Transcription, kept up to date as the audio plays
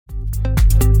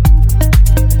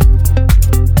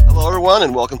everyone,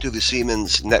 and welcome to the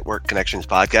Siemens Network Connections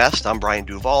podcast. I'm Brian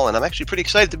Duval, and I'm actually pretty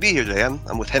excited to be here today.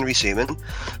 I'm with Henry Siemon,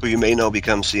 who you may know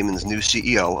becomes Siemens' new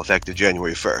CEO effective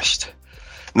January 1st.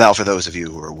 Now, for those of you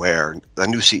who are aware, a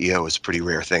new CEO is a pretty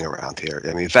rare thing around here. I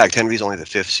mean, in fact, Henry's only the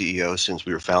fifth CEO since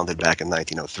we were founded back in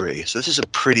 1903, so this is a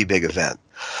pretty big event.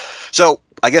 So,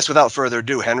 I guess without further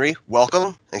ado, Henry,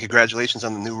 welcome, and congratulations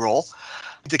on the new role.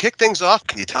 To kick things off,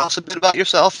 can you tell us a bit about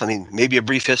yourself? I mean, maybe a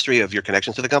brief history of your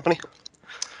connections to the company?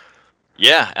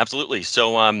 Yeah, absolutely.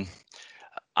 So, my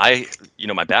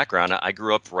background, I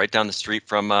grew up right down the street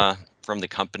from the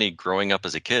company growing up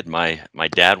as a kid. My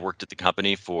dad worked at the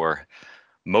company for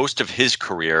most of his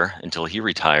career until he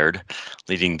retired,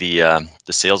 leading the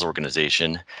sales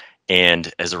organization.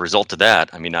 And as a result of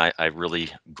that, I mean, I really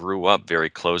grew up very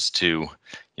close to,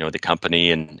 the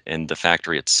company and the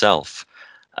factory itself.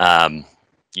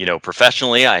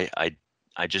 Professionally, I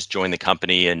just joined the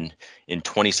company in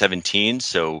 2017,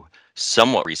 so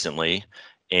somewhat recently.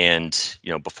 And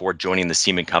before joining the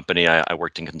Siemon company, I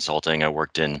worked in consulting. I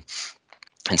worked in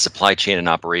supply chain and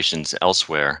operations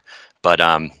elsewhere. But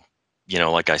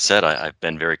like I said, I've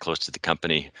been very close to the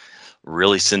company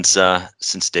really since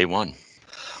day one.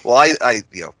 Well,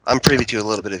 I'm privy to a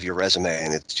little bit of your resume,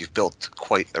 and you've built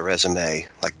quite a resume,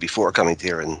 like before coming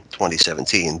here in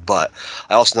 2017. But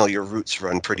I also know your roots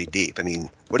run pretty deep. I mean,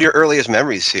 what are your earliest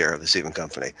memories here of the Siemon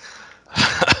company?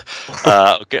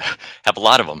 Okay, have a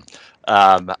lot of them.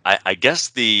 I guess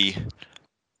the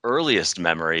earliest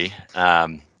memory,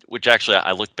 which actually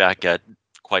I look back at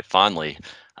quite fondly.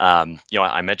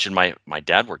 I mentioned my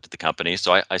dad worked at the company,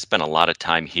 so I spent a lot of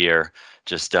time here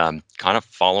just kind of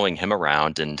following him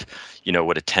around and,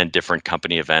 would attend different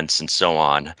company events and so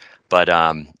on. But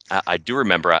I do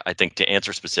remember, I think to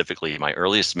answer specifically, my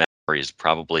earliest memory is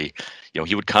probably,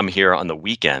 he would come here on the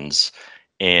weekends,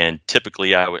 and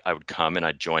typically I would come and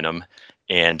I'd join him.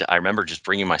 And I remember just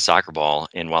bringing my soccer ball,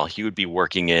 and while he would be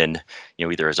working in,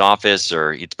 either his office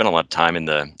or he'd spend a lot of time in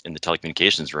the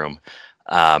telecommunications room,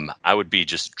 I would be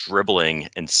just dribbling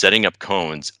and setting up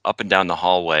cones up and down the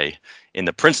hallway in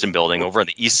the Princeton building over on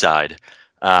the east side,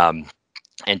 and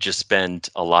just spend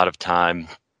a lot of time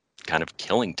kind of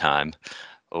killing time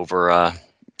over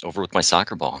with my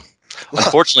soccer ball.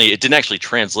 Unfortunately, it didn't actually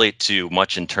translate to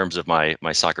much in terms of my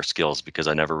soccer skills because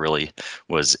I never really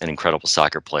was an incredible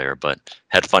soccer player, but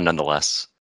had fun nonetheless.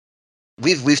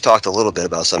 We've talked a little bit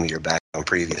about some of your background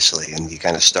previously, and you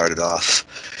kind of started off,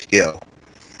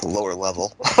 lower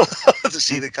level to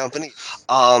see the company.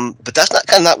 But that's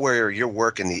not where your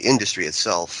work in the industry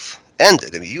itself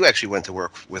ended. I mean, you actually went to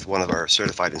work with one of our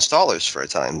certified installers for a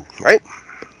time, right?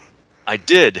 I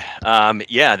did.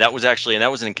 That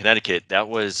was in Connecticut. That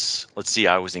was, let's see,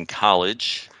 I was in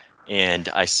college, and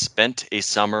I spent a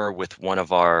summer with one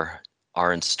of our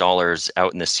installers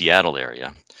out in the Seattle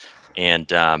area.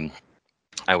 And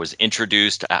I was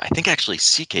introduced, I think actually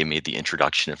CK made the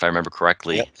introduction, if I remember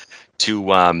correctly, Yep. to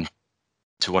one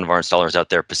of our installers out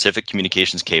there, Pacific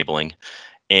Communications Cabling.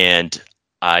 And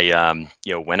I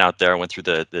went out there, went through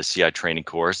the CI training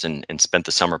course and spent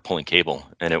the summer pulling cable.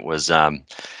 And it was, I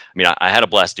had a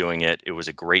blast doing it. It was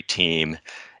a great team.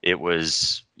 It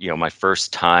was, my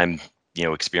first time,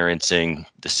 experiencing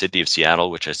the city of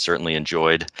Seattle, which I certainly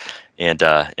enjoyed, and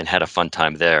had a fun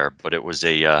time there. But it was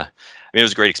it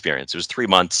was a great experience. It was 3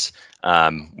 months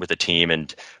with a team,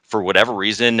 and for whatever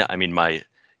reason, I mean, my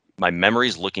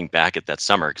memories looking back at that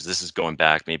summer, because this is going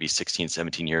back maybe 16,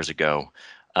 17 years ago,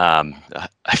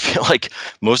 I feel like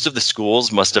most of the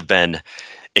schools must have been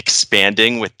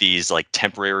expanding with these like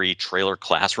temporary trailer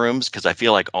classrooms, because I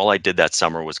feel like all I did that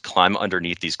summer was climb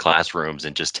underneath these classrooms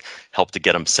and just help to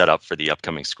get them set up for the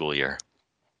upcoming school year.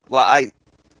 Well, I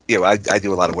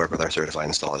do a lot of work with our certified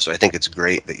installers, so I think it's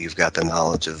great that you've got the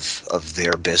knowledge of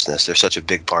their business. They're such a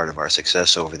big part of our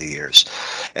success over the years,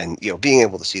 and being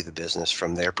able to see the business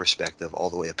from their perspective all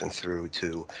the way up and through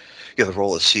to the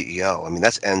role of CEO. I mean,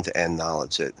 that's end-to-end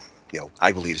knowledge that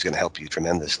I believe is going to help you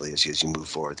tremendously as you move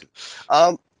forward.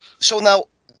 So now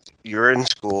you're in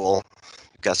school,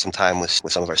 you've got some time with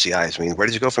some of our CIs. I mean, where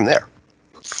did you go from there?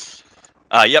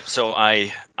 Yep. So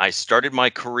I started my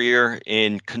career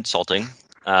in consulting.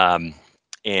 And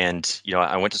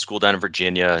I went to school down in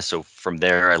Virginia. So from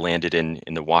there, I landed in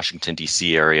the Washington,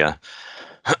 D.C. area,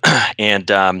 and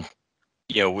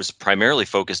was primarily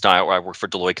focused on. I worked for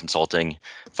Deloitte Consulting,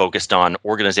 focused on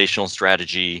organizational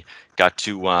strategy. Got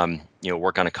to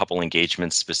work on a couple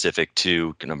engagements specific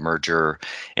to kind of merger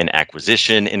and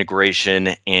acquisition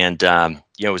integration, and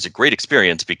it was a great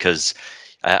experience because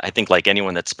I think like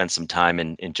anyone that spent some time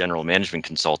in general management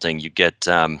consulting, you get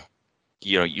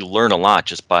you learn a lot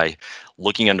just by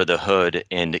looking under the hood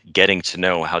and getting to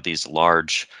know how these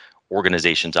large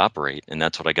organizations operate, and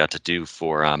that's what I got to do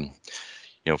for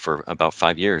for about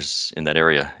 5 years in that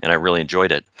area, and I really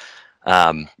enjoyed it.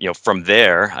 From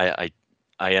there,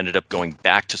 I ended up going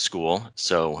back to school,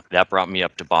 so that brought me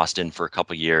up to Boston for a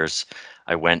couple years.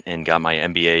 I went and got my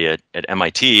MBA at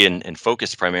MIT and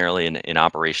focused primarily in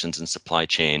operations and supply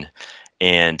chain.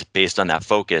 And based on that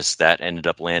focus, that ended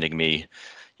up landing me,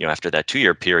 after that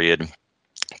 2-year period,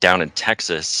 down in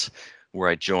Texas, where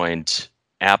I joined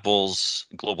Apple's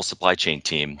global supply chain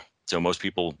team. So most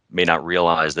people may not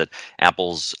realize that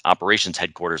Apple's operations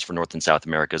headquarters for North and South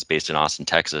America is based in Austin,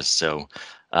 Texas. So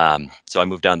I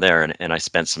moved down there and I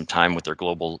spent some time with their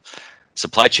global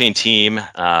supply chain team,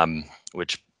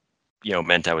 which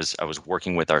meant I was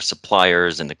working with our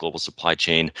suppliers and the global supply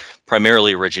chain,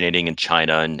 primarily originating in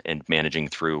China and managing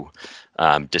through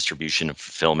distribution and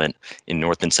fulfillment in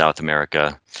North and South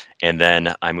America. And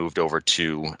then I moved over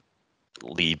to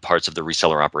lead parts of the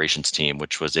reseller operations team,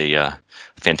 which was a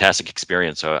fantastic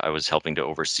experience. So I was helping to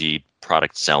oversee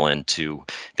product sell-in to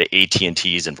the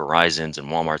AT&Ts and Verizons and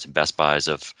Walmarts and Best Buys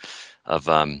of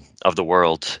the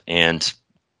world. And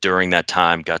during that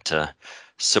time, got to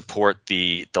support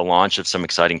the launch of some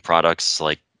exciting products,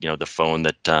 like the phone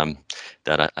that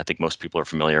I think most people are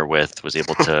familiar with. Was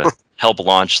able to help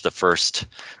launch the first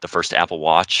Apple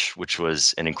Watch, which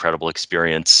was an incredible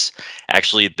experience.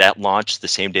 Actually, that launched the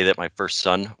same day that my first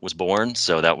son was born,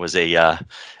 so that was a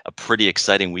pretty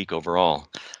exciting week overall.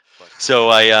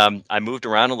 So I moved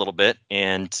around a little bit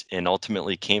and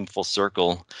ultimately came full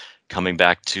circle, coming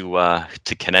back to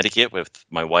Connecticut with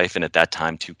my wife and at that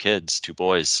time 2 kids, 2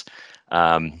 boys.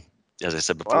 As I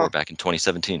said before, Wow. back in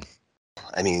 2017.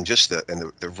 I mean, just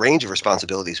the range of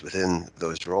responsibilities within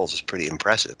those roles is pretty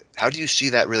impressive. How do you see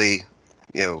that really,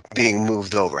 being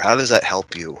moved over? How does that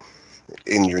help you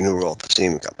in your new role at the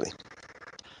Siemon company?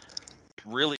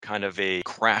 Really kind of a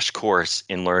crash course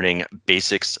in learning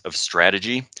basics of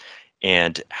strategy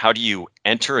and how do you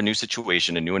enter a new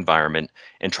situation, a new environment,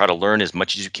 and try to learn as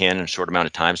much as you can in a short amount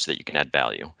of time so that you can add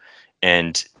value.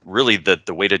 And really the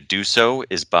way to do so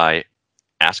is by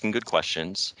asking good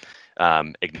questions,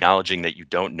 acknowledging that you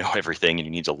don't know everything and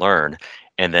you need to learn.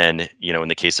 And then, in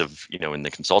the case of, in the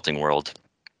consulting world,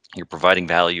 you're providing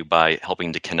value by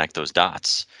helping to connect those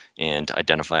dots and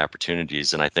identify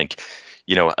opportunities. And I think,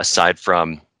 aside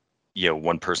from,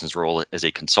 one person's role as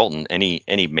a consultant,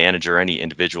 any manager, any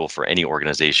individual for any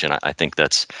organization, I think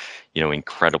that's,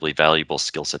 incredibly valuable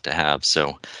skill set to have.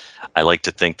 So I like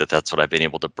to think that that's what I've been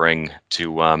able to bring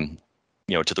to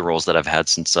the roles that I've had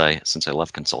since I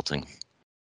left consulting.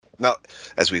 Now,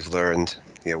 as we've learned,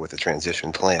 with the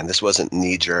transition plan, this wasn't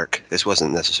knee-jerk. This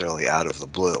wasn't necessarily out of the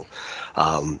blue.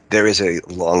 There is a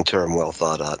long-term,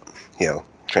 well-thought-out,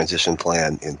 transition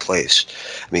plan in place.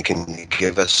 I mean, can you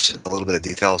give us a little bit of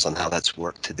details on how that's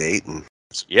worked to date? And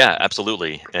Yeah,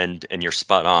 absolutely. And you're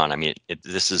spot on. I mean,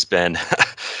 this has been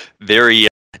very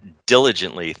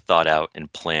diligently thought out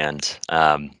and planned,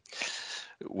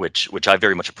 which I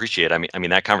very much appreciate. I mean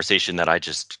that conversation that I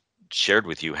just shared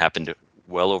with you happened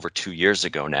well over 2 years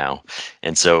ago now,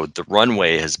 and so the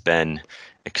runway has been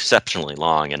exceptionally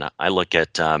long. And I look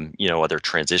at other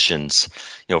transitions,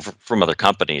 from other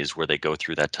companies where they go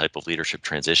through that type of leadership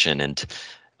transition, and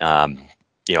um,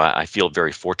 I feel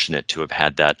very fortunate to have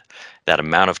had that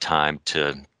amount of time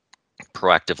to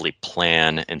proactively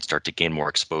plan and start to gain more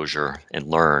exposure and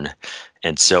learn.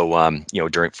 And so,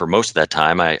 for most of that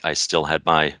time, I still had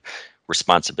my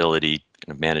responsibility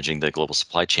kind of managing the global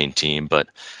supply chain team, but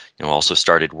also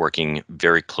started working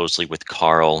very closely with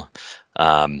Carl,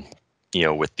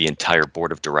 with the entire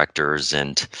board of directors,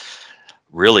 and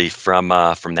really from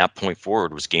that point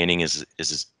forward was gaining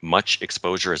as much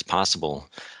exposure as possible.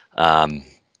 Um,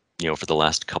 for the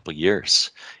last couple of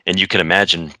years. And you can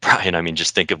imagine, Brian, I mean,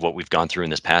 just think of what we've gone through in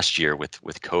this past year with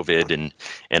COVID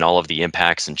and all of the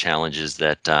impacts and challenges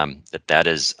that that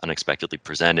has unexpectedly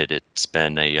presented. It's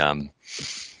been a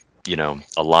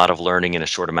lot of learning in a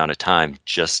short amount of time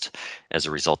just as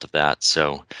a result of that.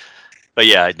 So, but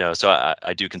yeah, I know. So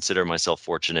I do consider myself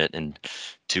fortunate and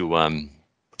to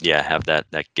have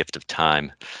that gift of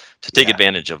time to take yeah,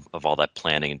 advantage of all that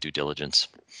planning and due diligence.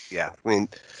 yeah. I mean,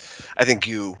 I think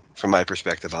from my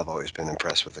perspective, I've always been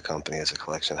impressed with the company as a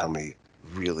collection, how many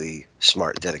really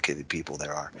smart, dedicated people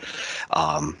there are.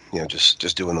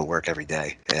 Just doing the work every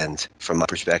day. And from my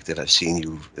perspective, I've seen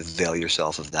you avail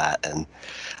yourself of that, and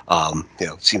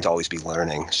seem to always be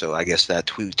learning. So I guess that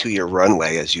two-year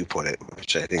runway, as you put it,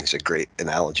 which I think is a great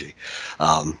analogy.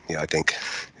 I think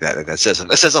that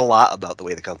says a lot about the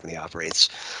way the company operates.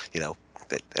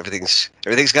 That everything's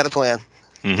got a plan.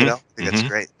 Mm-hmm. I think that's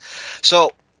great.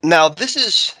 So Now,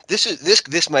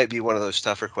 this might be one of those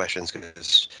tougher questions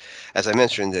because, as I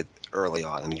mentioned it early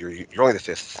on, I mean, you're only the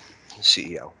fifth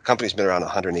CEO. The company's been around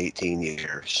 118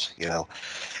 years,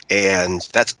 and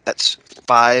that's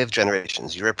five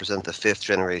generations. You represent the fifth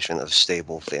generation of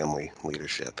stable family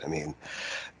leadership. I mean,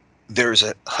 there's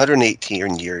a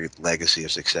 118-year legacy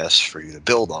of success for you to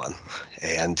build on,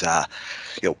 and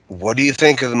what do you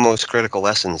think are the most critical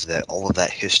lessons that all of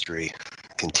that history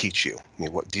can teach you? I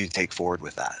mean, what do you take forward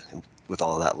with that, with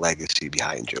all of that legacy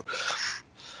behind you?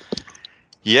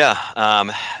 Yeah,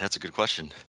 that's a good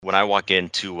question. When I walk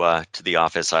into to the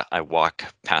office, I walk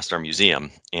past our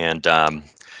museum, and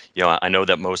I know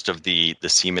that most of the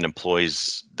Siemon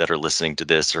employees that are listening to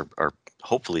this are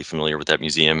hopefully familiar with that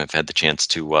museum. Have had the chance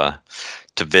to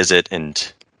visit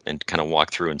and kind of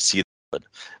walk through and see. But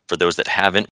for those that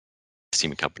haven't,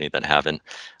 Siemon company that haven't,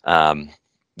 um,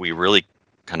 we really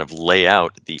kind of lay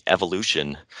out the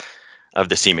evolution of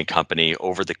the Siemon company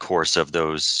over the course of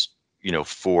those,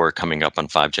 four coming up on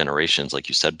five generations, like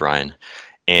you said, Brian.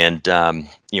 And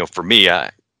for me,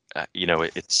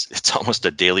 it's almost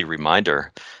a daily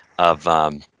reminder of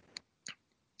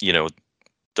you know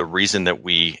the reason that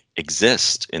we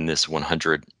exist in this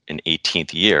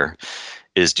 118th year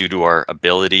is due to our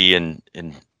ability and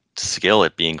skill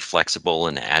at being flexible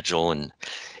and agile and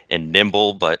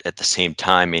nimble, but at the same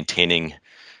time maintaining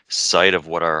sight of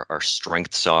what our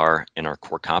strengths are and our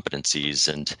core competencies.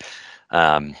 And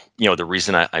the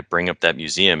reason I bring up that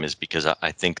museum is because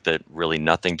I think that really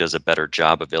nothing does a better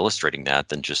job of illustrating that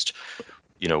than just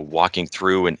walking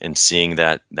through and seeing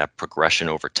that progression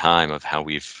over time of how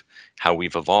we've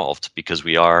evolved, because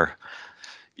we are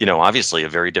obviously a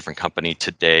very different company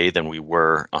today than we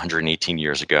were 118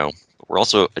 years ago. But we're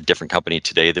also a different company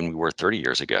today than we were 30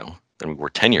 years ago, than we were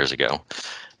 10 years ago.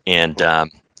 And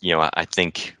I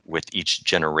think with each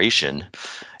generation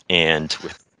and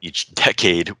with each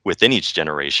decade within each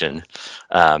generation,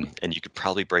 and you could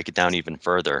probably break it down even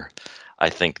further, I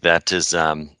think that is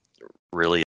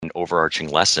really an overarching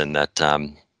lesson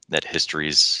that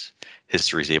history's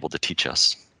able to teach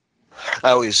us. I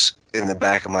always, in the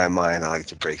back of my mind, I like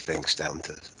to break things down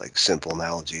to like simple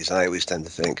analogies, and I always tend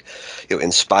to think,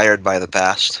 inspired by the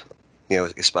past,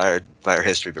 inspired by our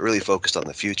history, but really focused on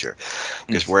the future,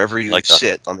 because wherever you Like that.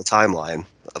 sit on the timeline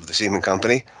of the Siemon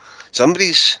company,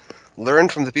 somebody's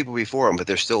learned from the people before them, but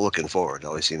they're still looking forward. It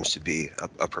always seems to be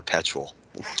a perpetual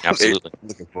Absolutely.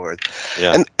 looking forward.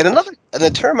 Yeah. And the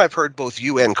term I've heard both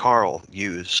you and Carl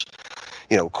use,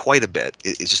 quite a bit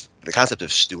is just the concept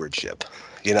of stewardship.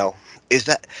 You know, is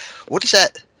that what does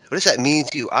that mean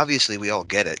to you? Obviously, we all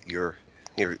get it. You're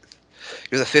you're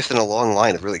the fifth in a long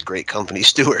line of really great company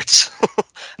stewards.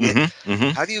 I mean, Hmm.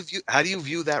 how do you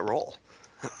view that role?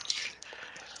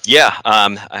 Yeah.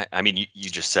 I mean, you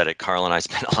just said it. Carl and I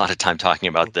spent a lot of time talking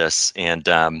about this, and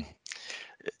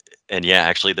yeah,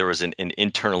 actually, there was an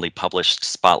internally published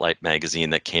Spotlight magazine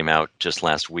that came out just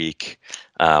last week,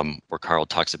 where Carl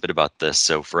talks a bit about this.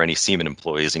 So for any Siemon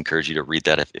employees, I encourage you to read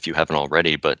that if you haven't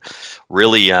already. But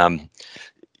really,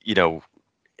 you know,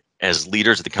 as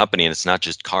leaders of the company, and it's not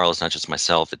just Carl, it's not just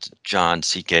myself, it's John,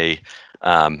 CK.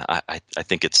 I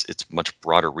think it's much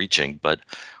broader reaching, but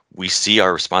we see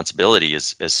our responsibility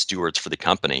as stewards for the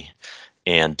company,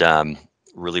 and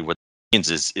really what it means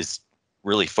is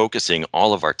really focusing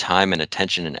all of our time and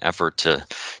attention and effort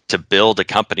to build a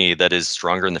company that is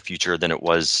stronger in the future than it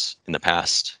was in the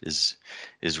past is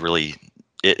really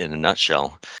it in a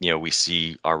nutshell. We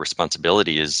see our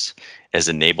responsibility as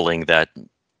enabling that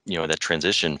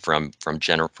transition from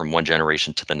one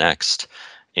generation to the next.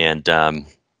 And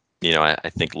I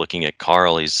think looking at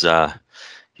Carl, he's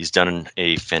done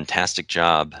a fantastic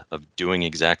job of doing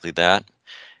exactly that,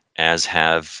 as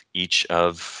have each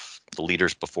of the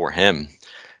leaders before him.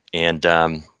 And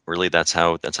really, that's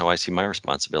how I see my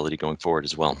responsibility going forward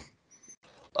as well.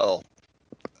 Oh,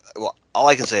 well, all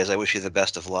I can say is I wish you the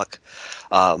best of luck.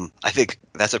 I think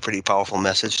that's a pretty powerful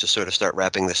message to sort of start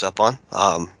wrapping this up on.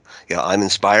 I'm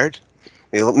inspired,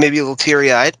 maybe a little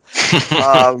teary-eyed.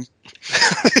 Um,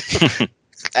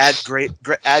 add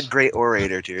great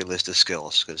orator to your list of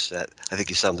skills, because that I think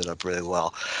you summed it up really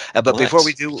well. But Well, before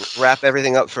we thanks. do wrap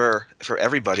everything up for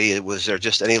everybody, was there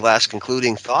just any last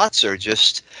concluding thoughts, or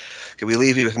just can we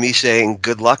leave you with me saying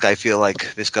good luck? I feel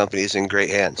like this company is in great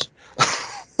hands.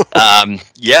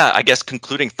 Yeah, I guess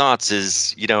concluding thoughts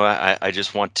is, I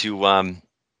just want to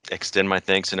extend my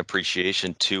thanks and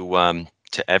appreciation to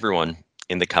everyone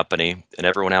in the company and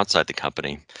everyone outside the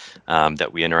company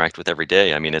that we interact with every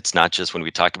day. I mean, it's not just when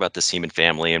we talk about the Siemon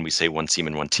family and we say one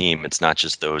Siemon, one team. It's not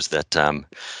just those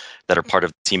that are part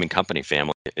of the Siemon company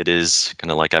family. It is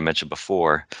kind of like I mentioned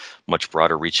before, much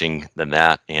broader reaching than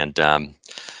that. And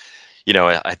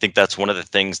I think that's one of the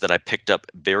things that I picked up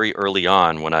very early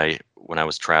on when I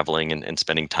was traveling and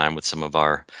spending time with some of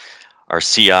our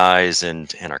CIs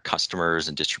and our customers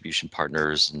and distribution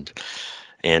partners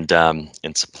and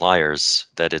suppliers,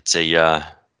 that it's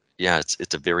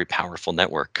it's a very powerful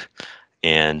network,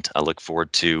 and I look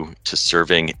forward to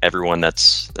serving everyone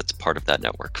that's part of that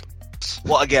network.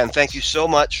 Well, again, thank you so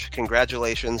much.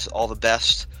 Congratulations. All the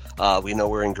best. We know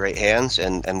we're in great hands.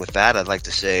 And with that, I'd like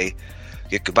to say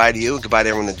goodbye to you and goodbye to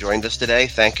everyone that joined us today.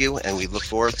 Thank you. And we look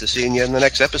forward to seeing you in the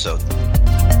next episode.